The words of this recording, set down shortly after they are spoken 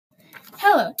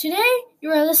Hello, today you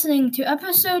are listening to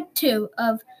episode 2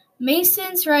 of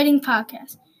Mason's Writing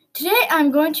Podcast. Today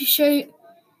I'm going to share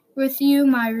with you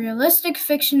my realistic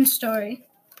fiction story.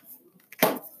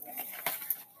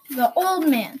 The Old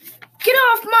Man. Get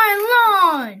off my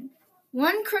lawn!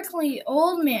 One crinkly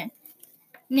old man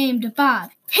named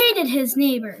Bob hated his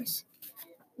neighbors.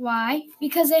 Why?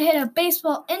 Because they hit a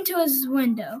baseball into his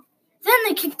window. Then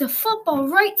they kicked a football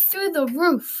right through the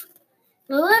roof.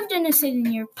 They lived in a city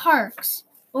near parks.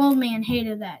 Old man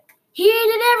hated that. He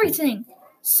hated everything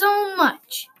so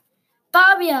much.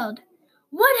 Bob yelled,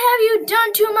 "What have you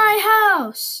done to my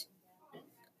house?"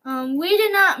 We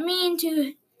did not mean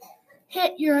to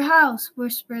hit your house,"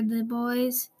 whispered the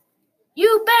boys.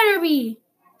 "You better be,"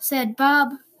 said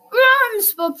Bob. "Run,"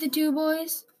 spoke the two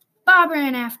boys. Bob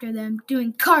ran after them,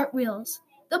 doing cartwheels.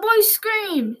 The boys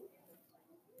screamed.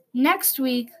 Next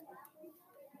week,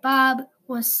 Bob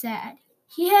was sad.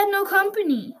 He had no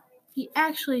company. He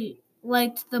actually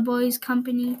liked the boys'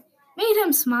 company, made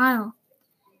him smile.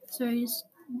 So he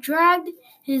dragged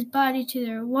his body to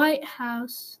their white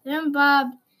house. Then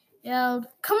Bob yelled,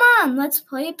 "Come on, let's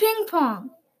play ping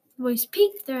pong." The boys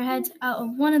peeked their heads out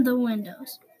of one of the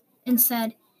windows and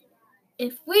said,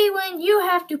 "If we win, you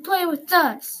have to play with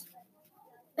us."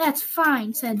 "That's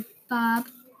fine," said Bob.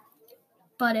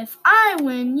 "But if I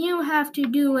win, you have to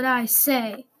do what I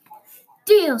say."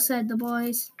 "Deal," said the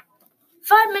boys.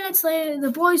 5 minutes later,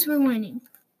 the boys were winning,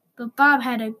 but Bob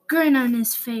had a grin on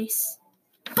his face.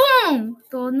 Boom!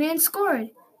 The old man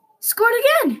scored. Scored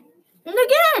again and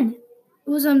again. It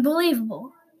was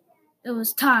unbelievable. It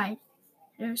was tied.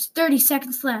 There was 30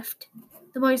 seconds left.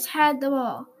 The boys had the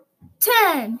ball.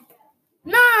 10,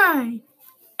 9,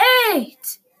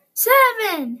 8,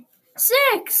 7,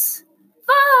 6,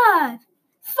 5,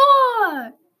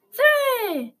 4,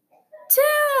 3,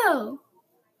 2,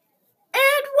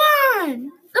 and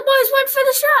 1. The boys went for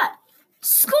the shot.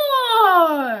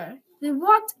 Score! They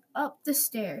walked up the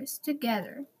stairs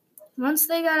together. Once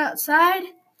they got outside,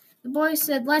 the boys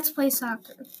said, "Let's play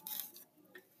soccer."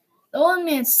 The old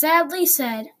man sadly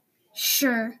said,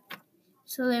 "Sure."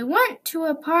 So they went to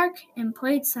a park and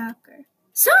played soccer.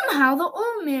 Somehow the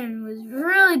old man was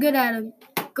really good at a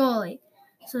goalie,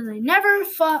 so they never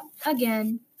fought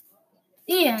again.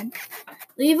 The end.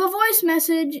 Leave a voice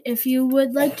message if you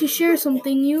would like to share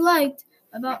something you liked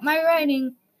about my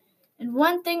writing and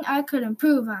one thing I could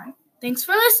improve on. Thanks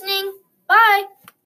for listening. Bye.